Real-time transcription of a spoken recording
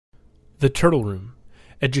The Turtle Room.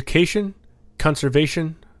 Education,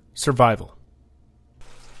 conservation, survival.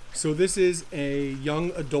 So this is a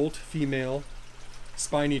young adult female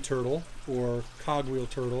spiny turtle, or cogwheel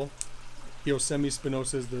turtle. Heosemys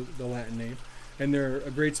spinosa is the Latin name. And they're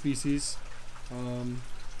a great species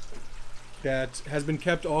that has been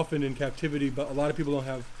kept often in captivity, but a lot of people don't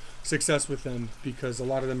have success with them because a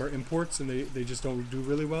lot of them are imports and they just don't do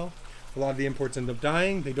really well. A lot of the imports end up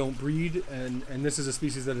dying, they don't breed, and this is a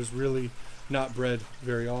species that is really not bred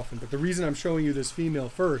very often. But the reason I'm showing you this female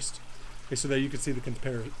first is so that you can see the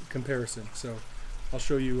comparison. So I'll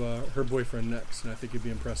show you her boyfriend next, and I think you'd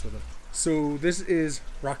be impressed with him. So this is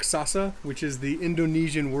Raksasa, which is the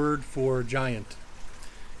Indonesian word for giant.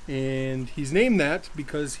 And he's named that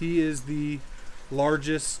because he is the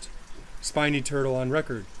largest spiny turtle on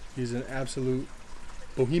record. He's an absolute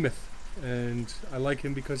behemoth. And I like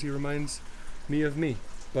him because he reminds me of me.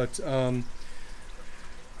 But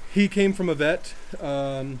he came from a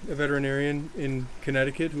veterinarian in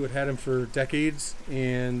Connecticut who had him for decades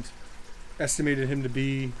and estimated him to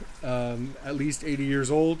be at least 80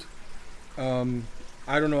 years old.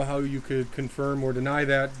 I don't know how you could confirm or deny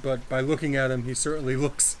that, but by looking at him, he certainly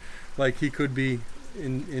looks like he could be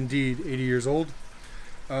indeed 80 years old.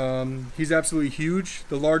 He's absolutely huge.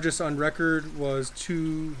 The largest on record was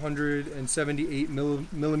 278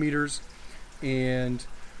 millimeters and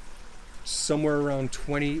somewhere around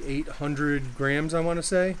 2,800 grams, I want to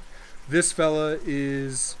say. This fella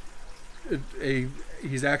is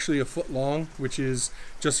he's actually a foot long, which is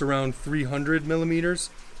just around 300 millimeters,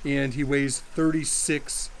 and he weighs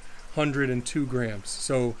 3,602 grams.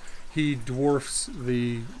 So he dwarfs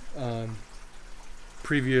the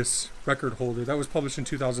previous record holder. That was published in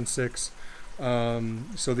 2006.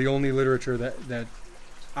 So the only literature that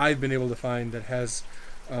I've been able to find that has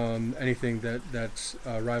anything that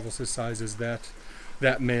rivals his size is that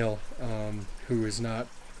male, who is not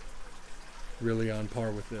really on par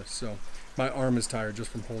with this. So my arm is tired just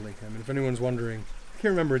from holding him. And if anyone's wondering, I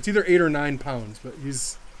can't remember. It's either 8 or 9 pounds, but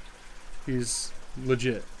he's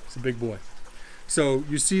legit. He's a big boy. So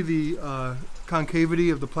you see the concavity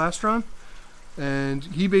of the plastron. And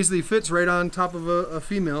he basically fits right on top of a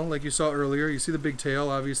female, like you saw earlier. You see the big tail,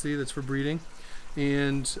 obviously, that's for breeding.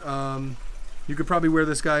 And you could probably wear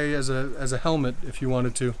this guy as a helmet if you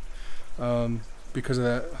wanted to, because of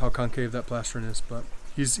that, how concave that plastron is. But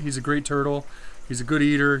he's a great turtle. He's a good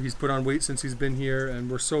eater. He's put on weight since he's been here, and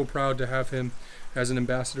we're so proud to have him as an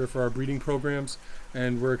ambassador for our breeding programs.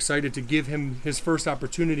 And we're excited to give him his first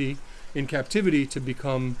opportunity in captivity to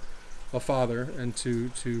become a father and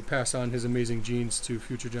to pass on his amazing genes to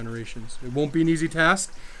future generations. It won't be an easy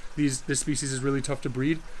task. This species is really tough to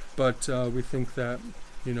breed, but we think that,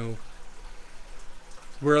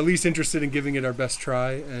 we're at least interested in giving it our best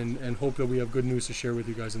try and hope that we have good news to share with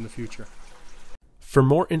you guys in the future. For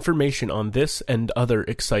more information on this and other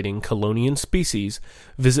exciting Colonian species,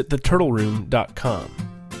 visit theturtleroom.com.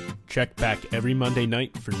 Check back every Monday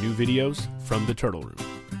night for new videos from the Turtle Room.